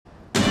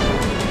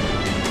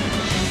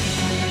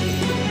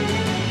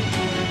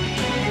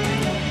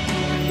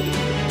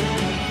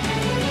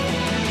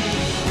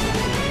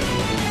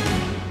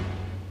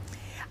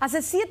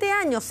Hace 7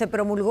 años se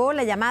promulgó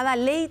la llamada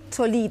Ley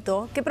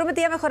Cholito, que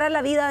prometía mejorar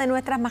la vida de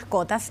nuestras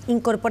mascotas,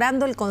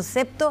 incorporando el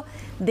concepto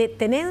de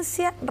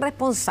tenencia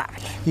responsable.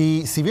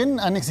 Y si bien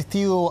han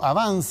existido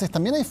avances,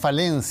 también hay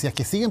falencias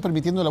que siguen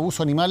permitiendo el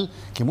abuso animal,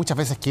 que muchas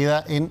veces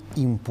queda en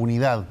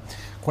impunidad.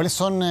 ¿Cuáles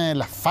son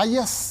las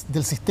fallas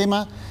del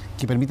sistema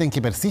que permiten que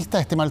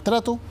persista este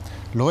maltrato?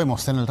 Lo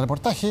vemos en el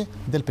reportaje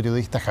del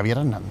periodista Javier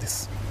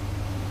Hernández.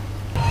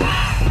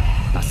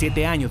 A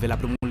 7 años de la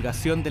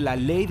promulgación de la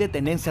Ley de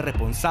Tenencia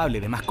Responsable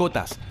de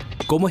Mascotas,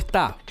 ¿cómo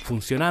está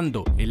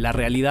funcionando en la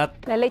realidad?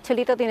 La Ley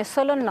Cholito tiene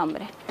solo el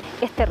nombre.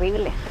 Es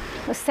terrible.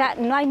 O sea,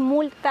 no hay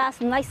multas,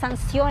 no hay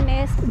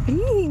sanciones.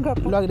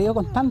 Lo agregó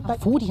con tanta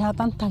furia,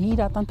 tanta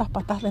ira, tantas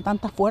patas de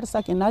tanta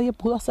fuerza que nadie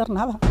pudo hacer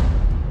nada.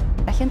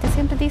 La gente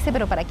siempre te dice,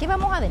 pero ¿para qué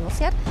vamos a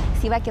denunciar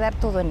si va a quedar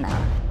todo en nada?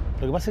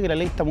 Lo que pasa es que la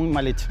ley está muy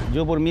mal hecha.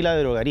 Yo por mí la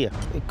derogaría.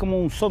 Es como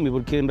un zombie,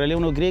 porque en realidad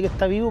uno cree que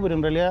está vivo, pero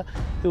en realidad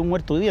es un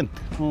muerto viviente.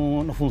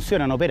 No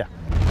funciona, no opera.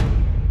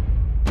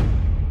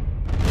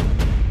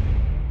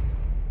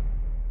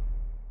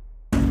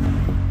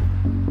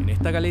 En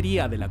esta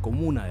galería de la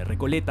comuna de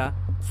Recoleta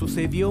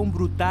sucedió un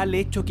brutal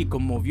hecho que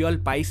conmovió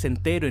al país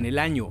entero en el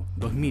año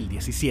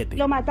 2017.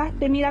 Lo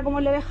mataste, mira cómo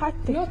lo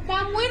dejaste. No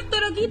está muerto,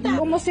 loquita.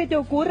 ¿Cómo se te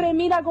ocurre?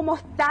 Mira cómo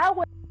está,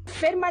 güey.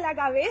 Enferma la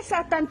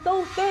cabeza, están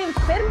todos ustedes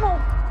enfermos.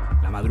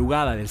 La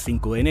madrugada del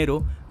 5 de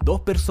enero,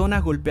 2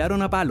 personas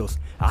golpearon a palos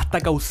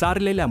hasta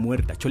causarle la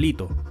muerte a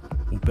Cholito,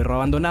 un perro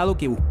abandonado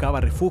que buscaba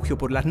refugio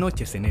por las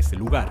noches en ese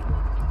lugar.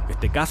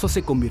 Este caso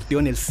se convirtió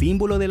en el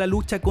símbolo de la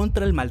lucha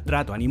contra el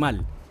maltrato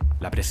animal.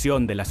 La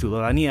presión de la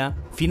ciudadanía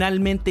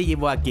finalmente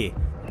llevó a que,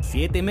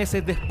 7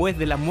 meses después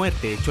de la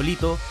muerte de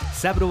Cholito,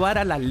 se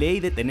aprobara la Ley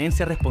de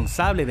Tenencia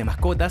Responsable de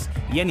Mascotas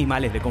y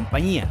Animales de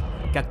Compañía,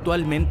 que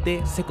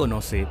actualmente se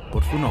conoce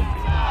por su nombre.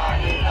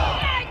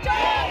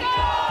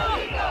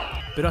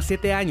 Pero a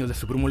 7 años de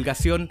su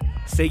promulgación,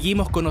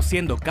 seguimos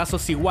conociendo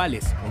casos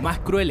iguales o más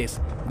crueles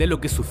de lo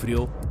que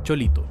sufrió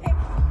Cholito.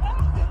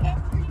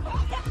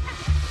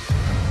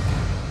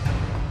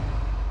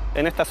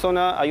 En esta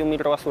zona hay un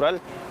microbasural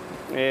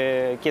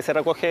que se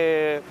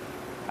recoge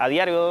a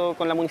diario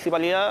con la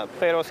municipalidad,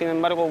 pero sin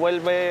embargo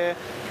vuelve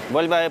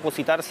a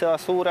depositarse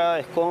basura,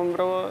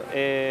 escombros.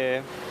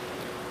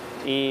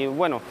 Y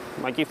bueno,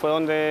 aquí fue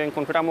donde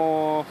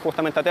encontramos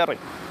justamente a Terry.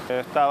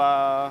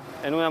 Estaba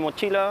en una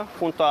mochila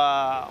junto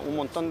a un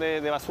montón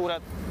de basura.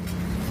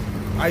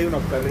 Hay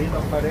unos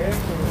perritos paredes.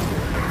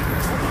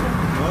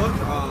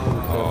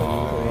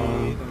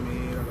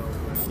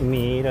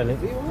 Mírale,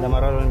 le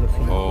amarraron el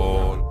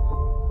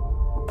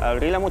hocico.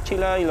 Abrí la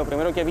mochila y lo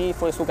primero que vi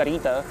fue su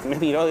carita. Me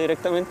miró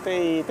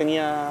directamente y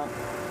tenía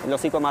el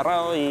hocico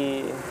amarrado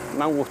y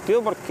me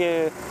angustió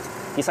porque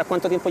quizás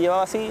cuánto tiempo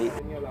llevaba así.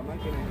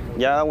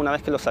 Ya una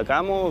vez que lo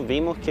sacamos,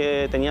 vimos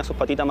que tenía sus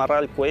patitas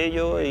amarradas al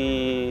cuello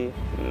y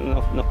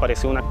nos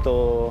pareció un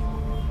acto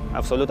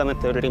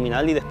absolutamente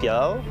criminal y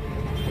despiadado.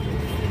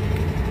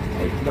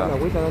 Dale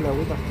agüita, dale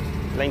agüita.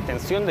 La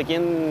intención de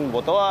quien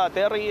votó a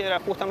Terry era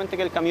justamente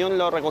que el camión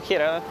lo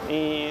recogiera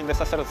y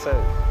deshacerse de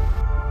él.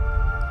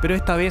 Pero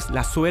esta vez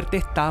la suerte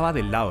estaba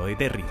del lado de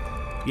Terry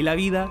y la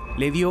vida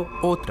le dio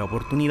otra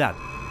oportunidad.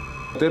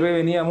 Terry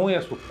venía muy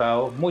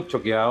asustado, muy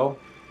choqueado,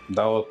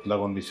 dado la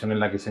condición en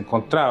la que se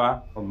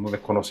encontraba. No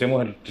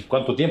desconocemos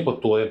cuánto tiempo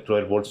estuvo dentro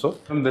del bolso.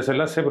 El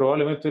desenlace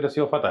probablemente hubiera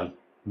sido fatal,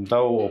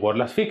 dado o por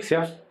la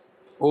asfixia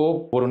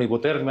o por una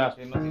hipotermia.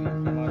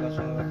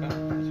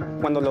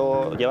 Cuando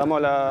lo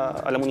llevamos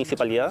a la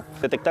municipalidad,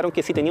 detectaron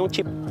que sí tenía un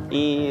chip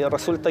y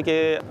resulta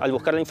que al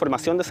buscar la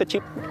información de ese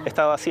chip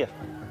estaba vacía.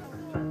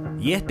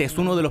 Y este es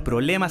uno de los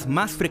problemas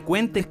más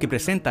frecuentes que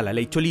presenta la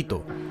Ley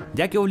Cholito,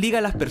 ya que obliga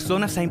a las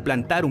personas a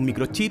implantar un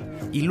microchip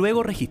y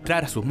luego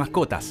registrar a sus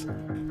mascotas.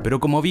 Pero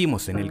como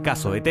vimos en el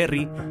caso de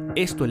Terry,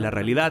 esto en la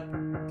realidad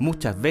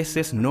muchas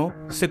veces no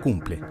se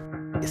cumple.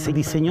 Se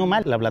diseñó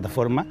mal la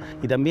plataforma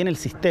y también el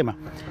sistema.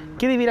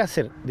 ¿Qué debiera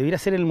hacer? Debiera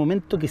ser en el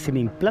momento que se le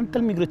implanta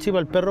el microchip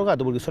al perro o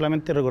gato, porque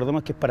solamente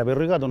recordemos que es para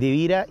perro y gato,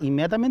 debiera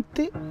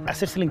inmediatamente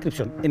hacerse la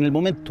inscripción, en el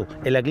momento,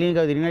 en la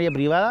clínica veterinaria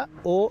privada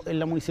o en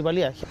la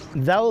municipalidad.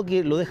 Dado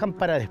que lo dejan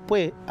para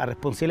después, a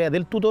responsabilidad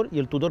del tutor, y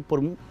el tutor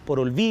por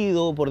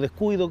olvido, por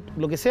descuido,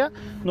 lo que sea,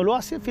 no lo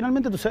hace,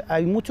 finalmente entonces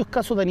hay muchos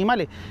casos de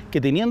animales que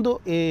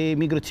teniendo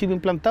microchip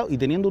implantado y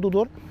teniendo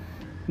tutor,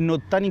 no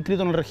están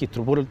inscritos en el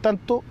registro. Por lo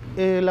tanto,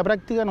 la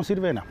práctica no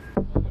sirve de nada.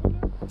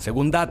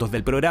 Según datos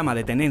del programa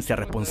de tenencia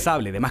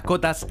responsable de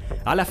mascotas,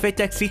 a la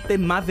fecha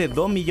existen más de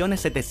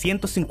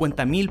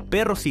 2.750.000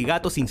 perros y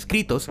gatos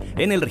inscritos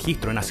en el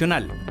registro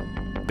nacional.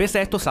 Pese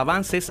a estos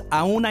avances,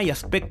 aún hay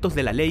aspectos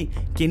de la ley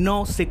que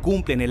no se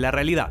cumplen en la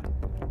realidad.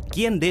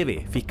 ¿Quién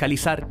debe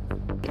fiscalizar?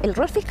 El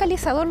rol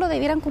fiscalizador lo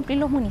debieran cumplir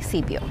los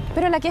municipios,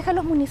 pero la queja de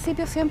los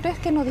municipios siempre es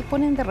que no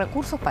disponen de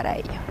recursos para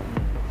ello.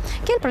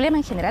 Que es el problema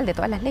en general de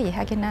todas las leyes,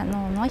 aquí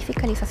no hay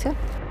fiscalización.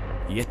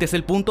 Y este es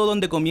el punto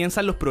donde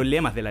comienzan los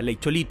problemas de la Ley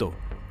Cholito.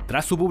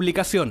 Tras su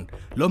publicación,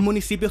 los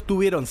municipios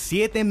tuvieron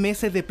 7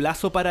 meses de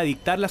plazo para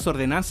dictar las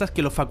ordenanzas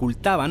que los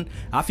facultaban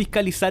a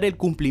fiscalizar el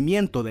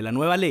cumplimiento de la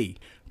nueva ley,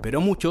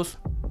 pero muchos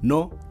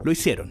no lo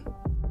hicieron.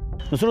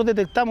 Nosotros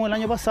detectamos el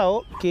año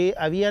pasado que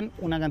habían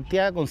una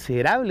cantidad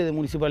considerable de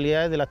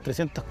municipalidades de las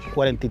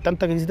 340 y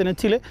tantas que existen en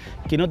Chile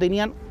que no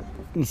tenían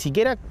ni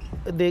siquiera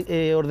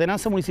de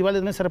ordenanza municipal de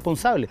tenencia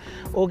responsable,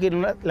 o que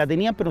no la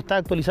tenían pero no estaba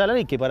actualizada la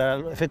ley, que para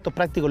efectos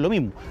prácticos es lo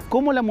mismo.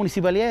 ¿Cómo las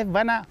municipalidades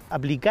van a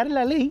aplicar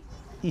la ley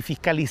y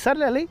fiscalizar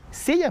la ley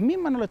si ellas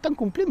mismas no lo están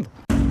cumpliendo?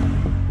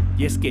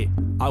 Y es que,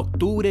 a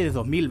octubre de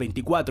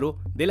 2024,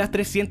 de las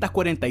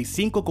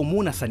 345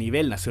 comunas a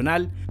nivel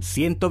nacional,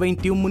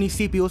 121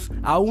 municipios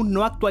aún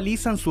no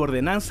actualizan su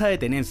ordenanza de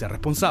tenencia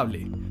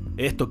responsable.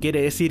 Esto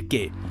quiere decir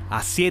que,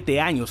 a 7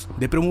 años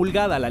de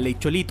promulgada la Ley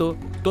Cholito,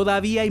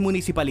 todavía hay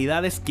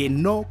municipalidades que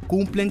no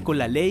cumplen con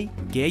la ley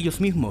que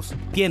ellos mismos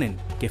tienen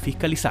que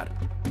fiscalizar.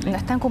 No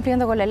están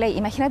cumpliendo con la ley.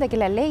 Imagínate que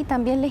la ley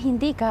también les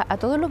indica a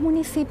todos los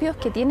municipios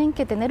que tienen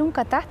que tener un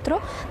catastro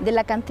de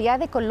la cantidad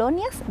de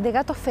colonias de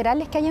gatos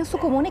ferales que hay en su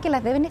comuna y que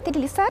las deben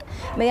esterilizar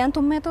mediante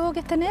un método que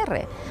es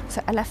TNR. O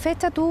sea, a la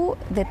fecha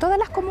de todas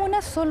las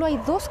comunas solo hay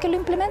 2 que lo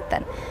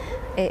implementan.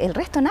 El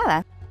resto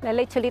nada. La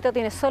Ley Cholito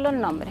tiene solo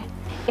el nombre.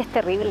 Es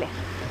terrible.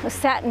 O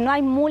sea, no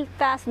hay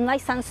multas, no hay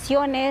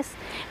sanciones,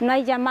 no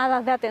hay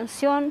llamadas de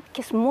atención,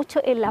 que es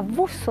mucho el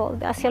abuso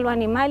hacia los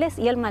animales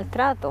y el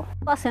maltrato.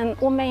 Hace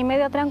un mes y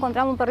medio atrás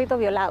encontramos un perrito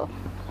violado,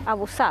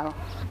 abusado.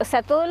 O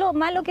sea, todo lo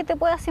malo que te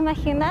puedas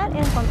imaginar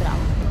encontramos.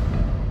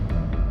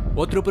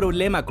 Otro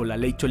problema con la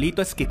Ley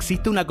Cholito es que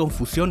existe una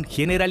confusión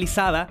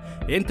generalizada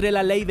entre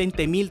la Ley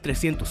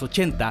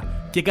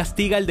 20.380, que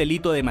castiga el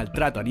delito de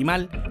maltrato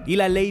animal, y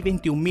la Ley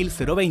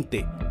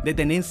 21.020, de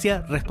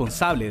tenencia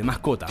responsable de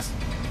mascotas.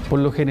 Por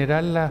lo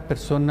general, las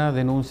personas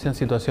denuncian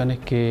situaciones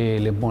que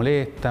les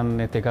molestan,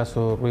 en este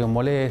caso ruidos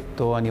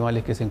molestos,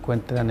 animales que se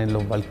encuentran en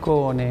los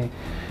balcones,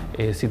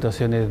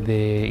 situaciones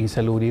de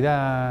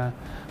insalubridad,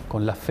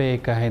 con las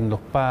fecas en los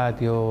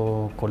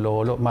patios, con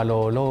los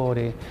malos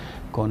olores,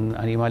 con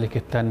animales que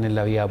están en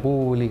la vía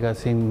pública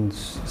sin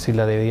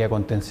la debida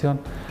contención.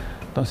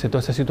 Entonces,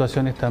 todas esas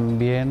situaciones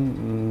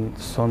también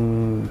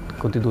son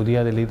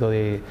constitutivas del delito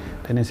de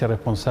tenencia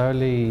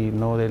responsable y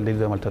no del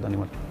delito de maltrato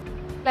animal.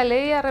 La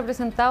ley ha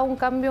representado un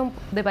cambio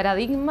de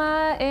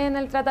paradigma en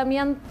el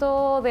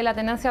tratamiento de la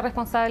tenencia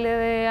responsable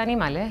de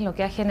animales, lo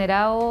que ha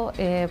generado,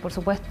 por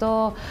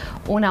supuesto,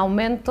 un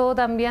aumento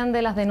también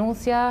de las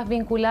denuncias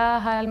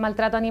vinculadas al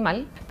maltrato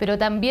animal, pero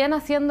también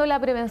haciendo la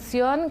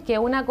prevención, que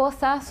una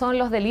cosa son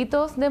los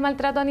delitos de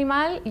maltrato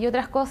animal y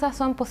otras cosas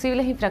son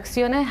posibles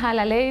infracciones a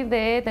la ley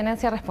de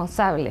tenencia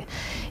responsable,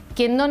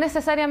 que no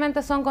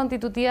necesariamente son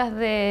constitutivas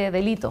de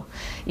delito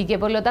y que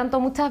por lo tanto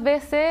muchas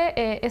veces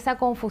esa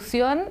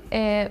confusión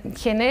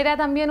genera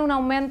también un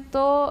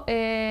aumento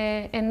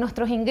en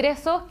nuestros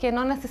ingresos que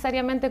no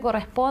necesariamente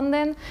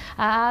corresponden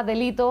a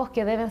delitos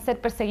que deben ser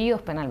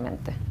perseguidos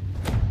penalmente.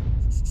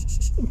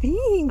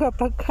 Venga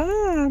para acá,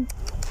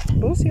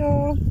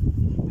 Lucio.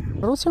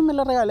 Lucio me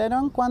lo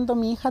regalaron cuando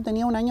mi hija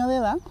tenía 1 año de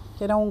edad.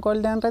 Era un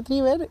Golden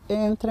Retriever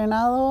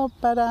entrenado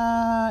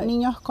para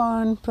niños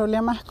con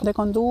problemas de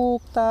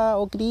conducta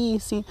o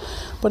crisis,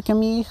 porque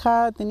mi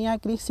hija tenía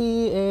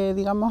crisis,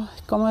 digamos,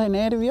 como de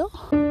nervios.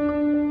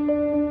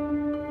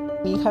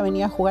 Mi hija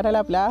venía a jugar a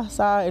la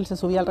plaza, él se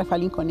subía al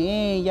refalín con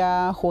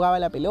ella, jugaba a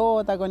la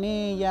pelota con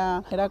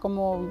ella, era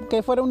como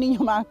que fuera un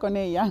niño más con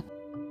ella.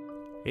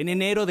 En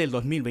enero del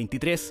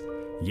 2023,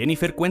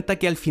 Jennifer cuenta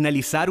que al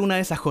finalizar una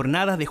de esas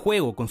jornadas de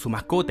juego con su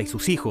mascota y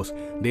sus hijos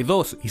de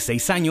 2 y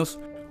 6 años,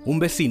 un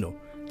vecino,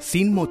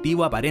 sin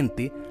motivo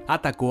aparente,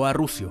 atacó a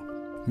Rusio,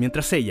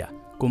 mientras ella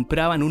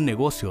compraba en un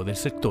negocio del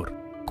sector.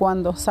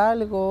 Cuando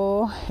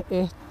salgo,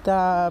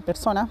 esta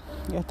persona,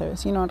 este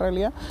vecino en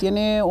realidad,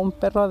 tiene un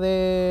perro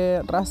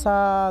de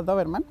raza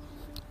Doberman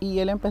y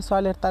él empezó a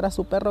alertar a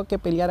su perro que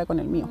peleara con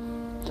el mío.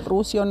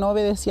 Rusio no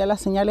obedecía las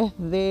señales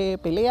de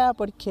pelea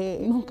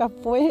porque nunca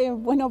fue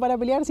bueno para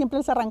pelear,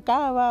 siempre se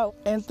arrancaba.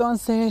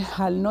 Entonces,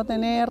 al no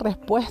tener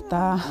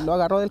respuesta, lo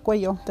agarró del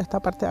cuello, de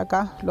esta parte de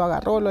acá, lo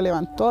agarró, lo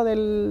levantó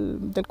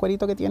del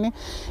cuerito que tiene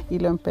y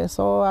lo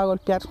empezó a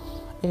golpear.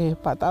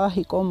 Patadas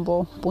y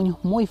combos, puños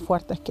muy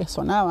fuertes que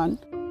sonaban.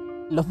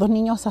 Los 2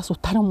 niños se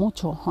asustaron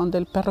mucho, donde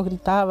el perro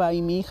gritaba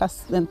y mi hija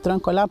entró en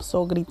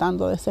colapso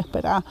gritando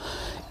desesperada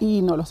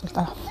y no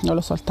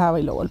lo soltaba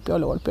y lo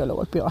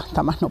golpeó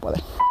hasta más no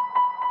poder.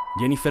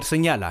 Jennifer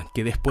señala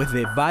que después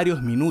de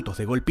varios minutos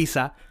de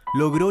golpiza,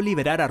 logró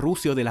liberar a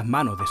Rusio de las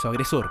manos de su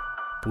agresor,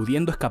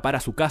 pudiendo escapar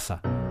a su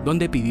casa,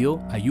 donde pidió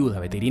ayuda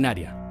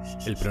veterinaria.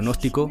 El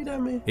pronóstico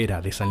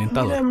era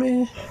desalentador.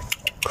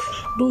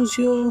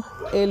 Lucio.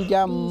 Él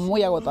ya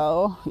muy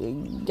agotado,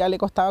 ya le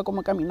costaba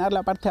como caminar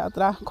la parte de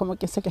atrás, como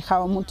que se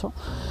quejaba mucho.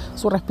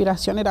 Su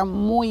respiración era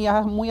muy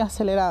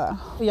acelerada.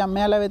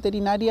 Llamé a la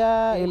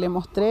veterinaria, le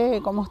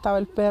mostré cómo estaba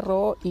el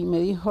perro y me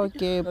dijo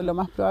que lo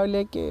más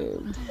probable es que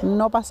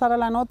no pasara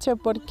la noche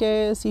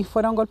porque si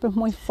fueron golpes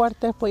muy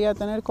fuertes podía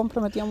tener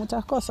comprometido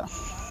muchas cosas.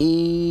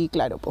 Y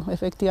claro, pues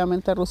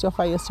efectivamente Rusio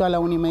falleció a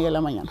las 1:30 de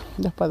la mañana,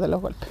 después de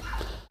los golpes.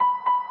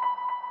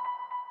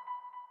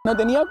 No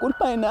tenía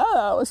culpa de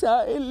nada, o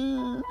sea,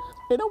 él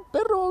era un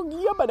perro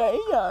guía para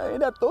ella,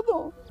 era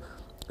todo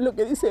lo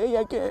que dice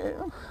ella que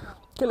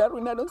le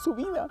arruinaron su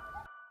vida.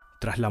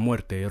 Tras la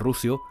muerte de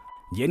Rusio,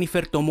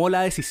 Jennifer tomó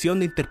la decisión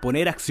de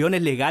interponer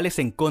acciones legales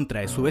en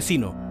contra de su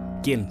vecino,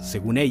 quien,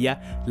 según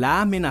ella, la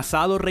ha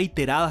amenazado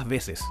reiteradas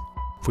veces.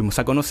 Fuimos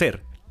a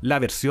conocer la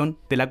versión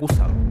del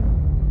acusado.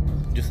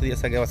 Yo ese día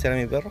saqué a pasear a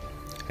mi perro,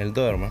 el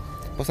Doberman,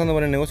 pasando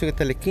por el negocio que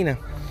está en la esquina.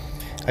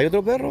 Hay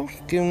otro perro,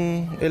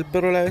 que el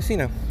perro de la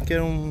vecina, que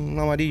era un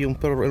amarillo, un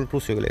perro, el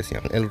rucio que le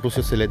decían. El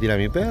rucio se le tira a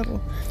mi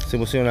perro, se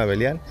pusieron a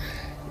pelear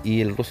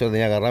y el rucio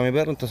tenía que agarrar a mi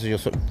perro, entonces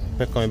yo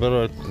pesco a mi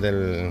perro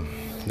del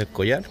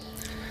collar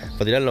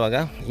para tirarlo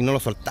acá y no lo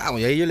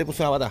soltamos. Y ahí yo le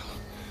puse una patada,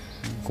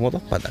 como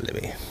 2 patas le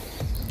pegué,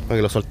 para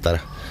que lo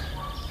soltara.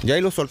 Y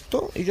ahí lo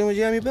soltó y yo me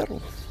llevé a mi perro.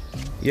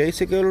 Y ahí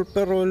se quedó el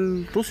perro,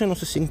 el rucio, no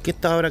sé si en qué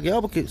estado habrá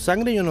quedado, porque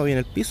sangre yo no vi en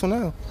el piso,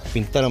 nada.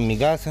 Pintaron mi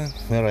casa,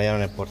 me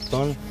rayaron el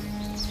portón,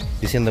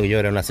 diciendo que yo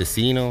era un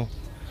asesino.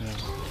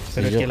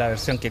 Pero es que la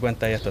versión que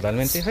cuenta ella es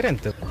totalmente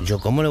diferente. Yo,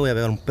 ¿cómo le voy a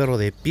pegar a un perro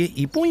de pie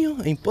y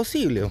puño? Es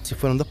imposible. Si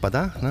fueron 2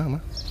 patadas, nada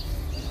más.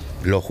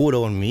 Lo juro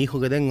por mi hijo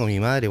que tengo,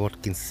 mi madre, por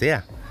quien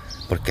sea,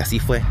 porque así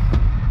fue.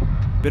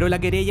 Pero la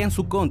querella en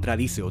su contra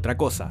dice otra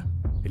cosa.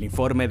 El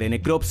informe de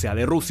necropsia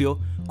de Rusio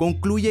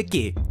concluye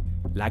que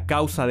la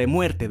causa de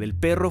muerte del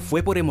perro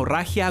fue por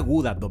hemorragia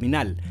aguda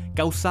abdominal,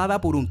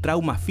 causada por un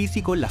trauma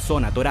físico en la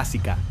zona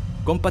torácica,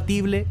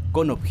 compatible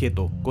con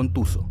objeto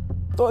contuso.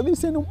 Todos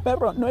dicen un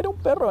perro, no era un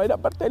perro, era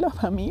parte de la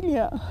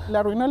familia. Le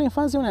arruinó la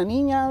infancia a una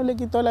niña, le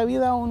quitó la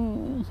vida a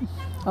un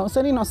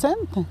ser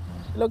inocente.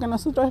 Lo que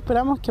nosotros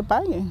esperamos es que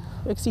pague,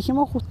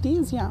 exigimos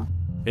justicia.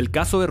 El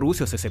caso de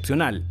Rusio es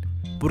excepcional,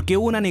 porque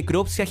hubo una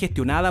necropsia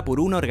gestionada por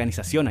una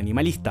organización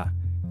animalista,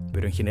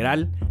 pero en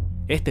general,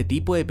 este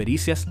tipo de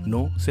pericias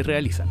no se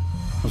realizan.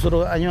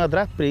 Nosotros años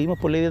atrás pedimos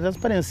por ley de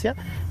transparencia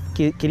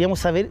que queríamos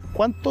saber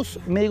cuántos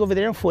médicos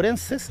veterinarios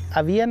forenses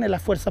habían en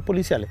las fuerzas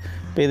policiales,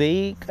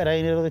 PDI,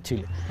 Carabineros de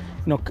Chile.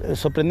 Nos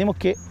sorprendimos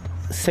que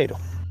 0.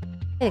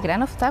 El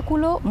gran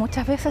obstáculo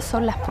muchas veces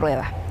son las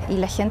pruebas y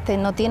la gente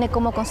no tiene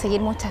cómo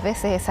conseguir muchas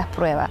veces esas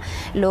pruebas.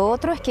 Lo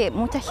otro es que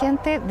mucha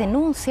gente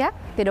denuncia,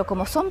 pero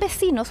como son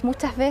vecinos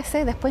muchas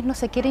veces después no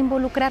se quiere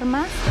involucrar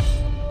más.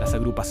 Las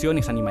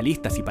agrupaciones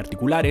animalistas y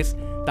particulares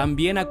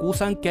también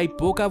acusan que hay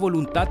poca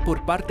voluntad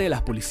por parte de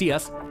las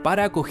policías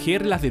para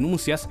acoger las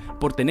denuncias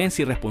por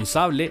tenencia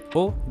irresponsable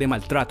o de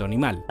maltrato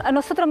animal. A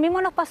nosotros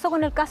mismos nos pasó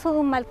con el caso de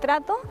un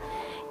maltrato,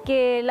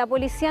 que la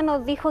policía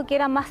nos dijo que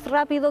era más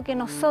rápido que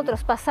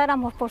nosotros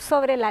pasáramos por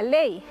sobre la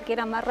ley, que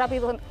era más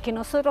rápido que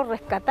nosotros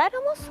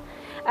rescatáramos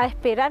a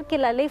esperar que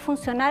la ley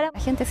funcionara. La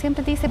gente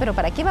siempre te dice, pero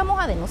 ¿para qué vamos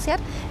a denunciar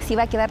si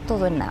va a quedar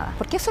todo en nada?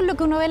 Porque eso es lo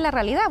que uno ve en la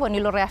realidad, bueno,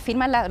 y lo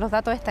reafirman los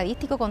datos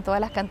estadísticos con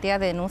todas las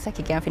cantidades de denuncias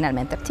que quedan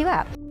finalmente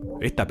archivadas.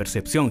 Esta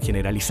percepción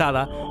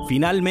generalizada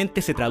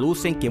finalmente se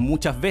traduce en que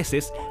muchas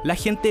veces la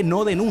gente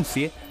no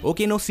denuncie o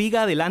que no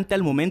siga adelante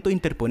al momento de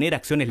interponer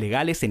acciones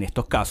legales en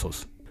estos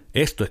casos.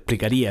 Esto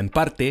explicaría en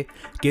parte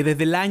que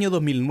desde el año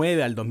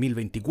 2009 al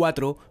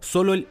 2024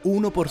 solo el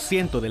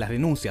 1% de las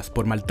denuncias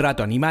por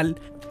maltrato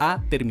animal ha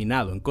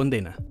terminado en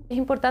condena. Es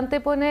importante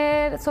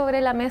poner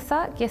sobre la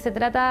mesa que se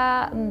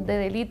trata de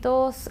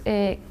delitos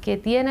que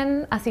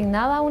tienen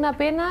asignada una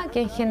pena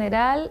que en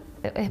general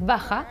es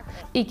baja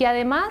y que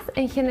además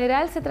en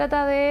general se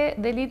trata de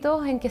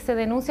delitos en que se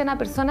denuncian a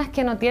personas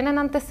que no tienen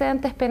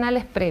antecedentes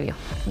penales previos,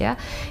 ¿ya?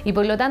 Y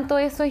por lo tanto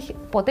eso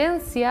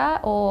potencia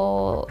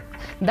o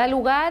da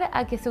lugar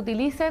a que se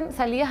utilicen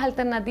salidas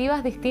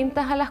alternativas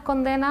distintas a las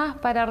condenas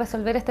para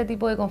resolver este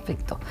tipo de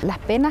conflictos. Las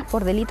penas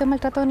por delito de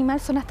maltrato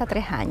animal son hasta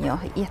 3 años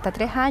y hasta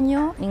 3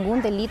 años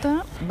ningún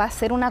delito va a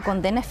ser una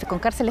condena con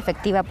cárcel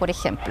efectiva, por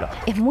ejemplo.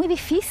 Es muy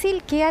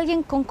difícil que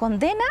alguien con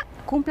condena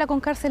cumpla con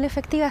cárcel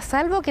efectiva,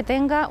 salvo que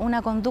tenga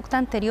una conducta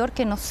anterior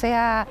que no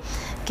sea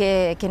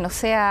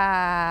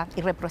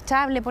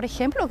irreprochable, por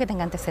ejemplo, o que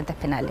tenga antecedentes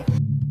penales.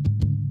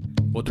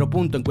 Otro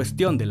punto en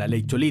cuestión de la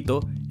Ley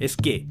Cholito es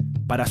que,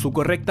 para su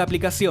correcta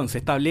aplicación, se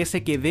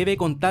establece que debe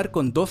contar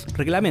con 2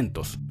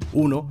 reglamentos.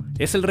 Uno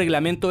es el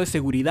Reglamento de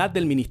Seguridad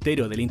del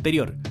Ministerio del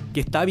Interior, que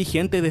está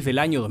vigente desde el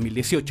año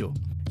 2018,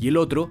 y el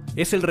otro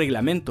es el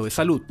Reglamento de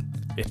Salud.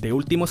 Este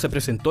último se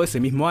presentó ese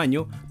mismo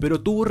año,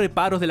 pero tuvo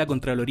reparos de la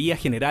Contraloría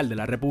General de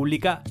la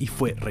República y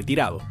fue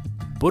retirado.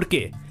 ¿Por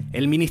qué?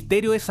 El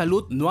Ministerio de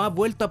Salud no ha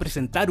vuelto a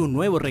presentar un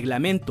nuevo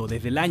reglamento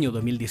desde el año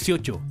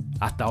 2018.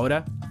 Hasta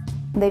ahora,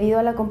 debido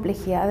a la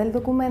complejidad del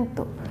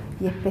documento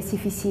y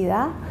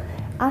especificidad,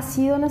 ha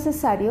sido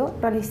necesario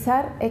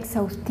realizar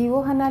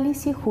exhaustivos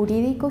análisis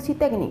jurídicos y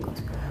técnicos,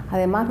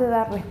 además de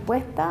dar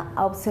respuesta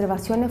a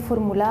observaciones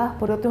formuladas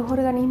por otros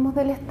organismos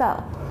del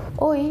Estado.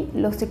 Hoy,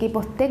 los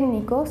equipos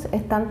técnicos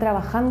están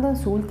trabajando en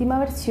su última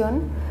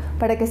versión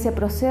para que se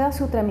proceda a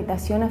su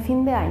tramitación a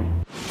fin de año.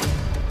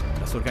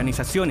 Las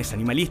organizaciones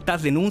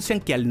animalistas denuncian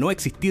que al no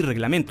existir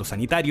reglamento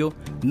sanitario,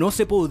 no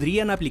se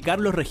podrían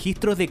aplicar los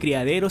registros de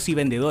criaderos y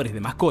vendedores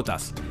de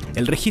mascotas,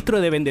 el registro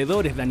de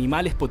vendedores de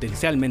animales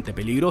potencialmente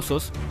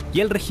peligrosos y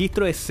el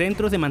registro de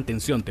centros de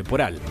mantención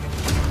temporal.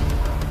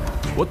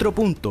 Otro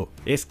punto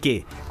es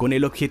que, con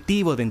el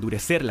objetivo de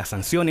endurecer las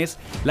sanciones,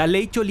 la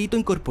Ley Cholito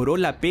incorporó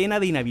la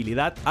pena de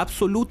inhabilidad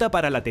absoluta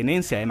para la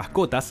tenencia de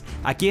mascotas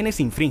a quienes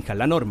infrinjan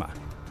la norma.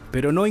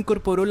 pero no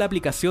incorporó la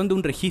aplicación de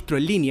un registro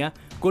en línea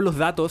con los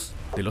datos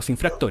de los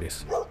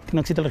infractores.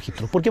 No existe el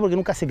registro. ¿Por qué? Porque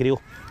nunca se creó.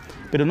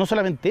 Pero no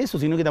solamente eso,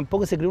 sino que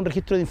tampoco se creó un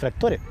registro de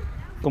infractores,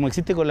 como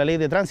existe con la ley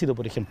de tránsito,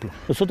 por ejemplo.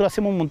 Nosotros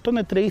hacemos un montón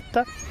de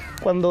entrevistas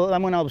cuando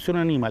damos una adopción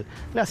a un animal.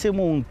 Le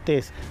hacemos un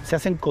test, se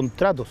hacen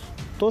contratos.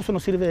 Todo eso no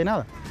sirve de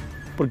nada,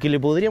 porque le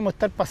podríamos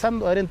estar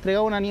pasando a haber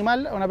entregado un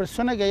animal a una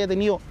persona que haya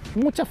tenido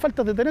muchas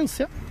faltas de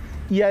tenencia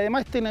y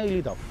además esté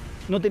inhabilitado.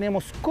 No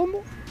tenemos cómo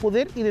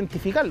poder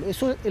identificarlo.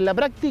 Eso en la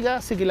práctica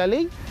hace que la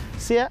ley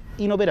sea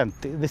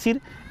inoperante, es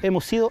decir,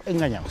 hemos sido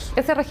engañados.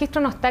 Ese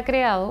registro no está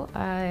creado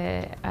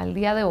al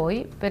día de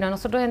hoy, pero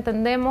nosotros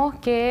entendemos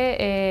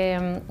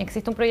que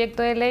existe un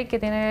proyecto de ley que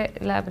tiene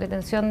la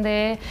pretensión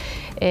de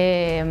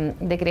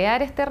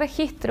crear este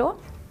registro,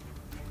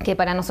 que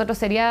para nosotros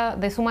sería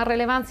de suma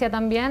relevancia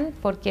también,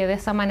 porque de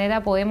esa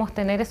manera podemos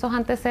tener esos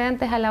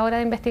antecedentes a la hora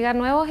de investigar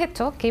nuevos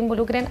hechos que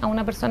involucren a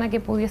una persona que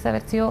pudiese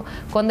haber sido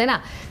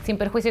condenada, sin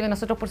perjuicio que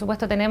nosotros, por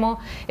supuesto, tenemos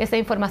esa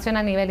información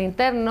a nivel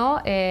interno.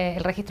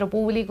 El registro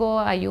público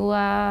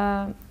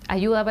ayuda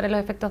para los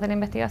efectos de la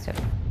investigación.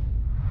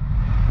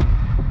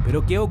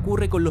 Pero ¿qué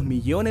ocurre con los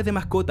millones de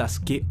mascotas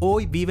que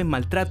hoy viven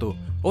maltrato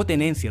o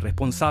tenencia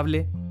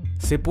irresponsable?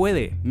 ¿Se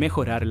puede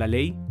mejorar la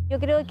ley? Yo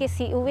creo que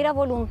si hubiera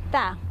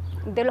voluntad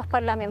de los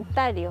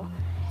parlamentarios,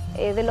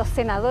 de los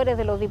senadores,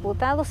 de los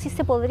diputados, sí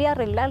se podría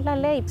arreglar la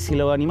ley. Si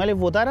los animales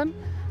votaran,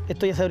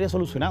 esto ya se habría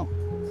solucionado.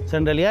 O sea,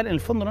 en realidad, en el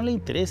fondo no les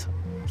interesa.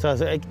 O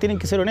sea, tienen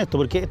que ser honestos,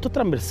 porque esto es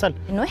transversal.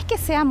 No es que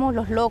seamos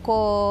los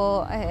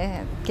locos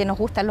que nos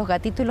gustan los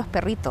gatitos y los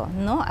perritos,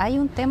 ¿no? Hay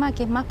un tema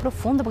que es más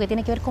profundo porque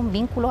tiene que ver con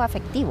vínculos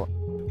afectivos.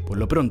 Por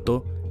lo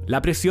pronto,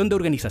 la presión de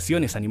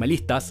organizaciones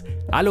animalistas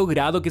ha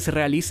logrado que se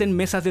realicen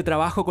mesas de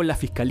trabajo con la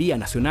Fiscalía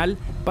Nacional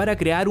para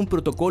crear un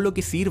protocolo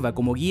que sirva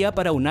como guía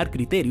para aunar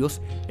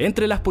criterios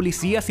entre las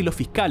policías y los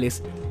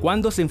fiscales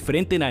cuando se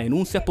enfrenten a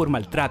denuncias por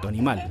maltrato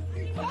animal.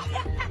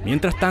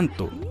 Mientras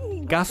tanto,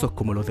 casos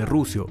como los de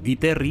Rusio y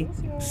Terry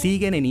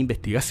siguen en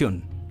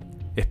investigación,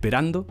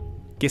 esperando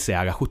que se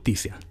haga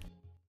justicia.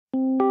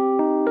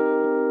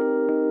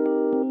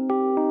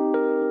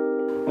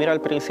 Mira,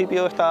 al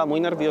principio estaba muy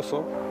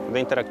nervioso de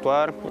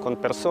interactuar con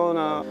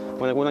personas,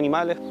 con algunos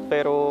animales,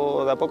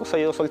 pero de a poco se ha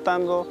ido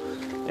soltando,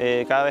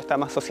 cada vez está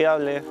más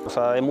sociable, o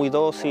sea, es muy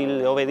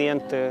dócil,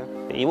 obediente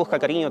y busca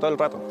cariño todo el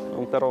rato.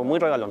 Un perro muy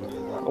regalón,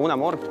 un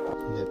amor.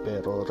 De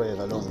perro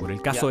regalón. Por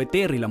el caso de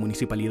Terry, la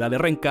Municipalidad de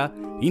Renca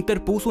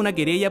interpuso una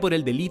querella por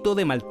el delito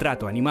de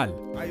maltrato animal.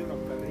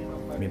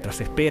 Mientras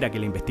se espera que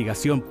la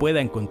investigación pueda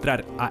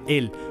encontrar a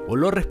él o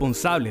los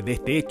responsables de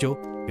este hecho,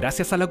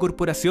 gracias a la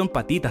Corporación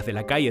Patitas de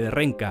la Calle de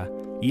Renca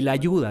y la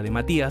ayuda de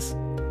Matías,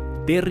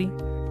 Terry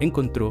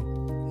encontró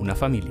una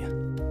familia.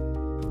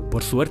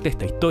 Por suerte,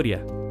 esta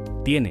historia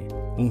tiene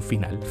un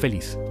final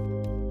feliz.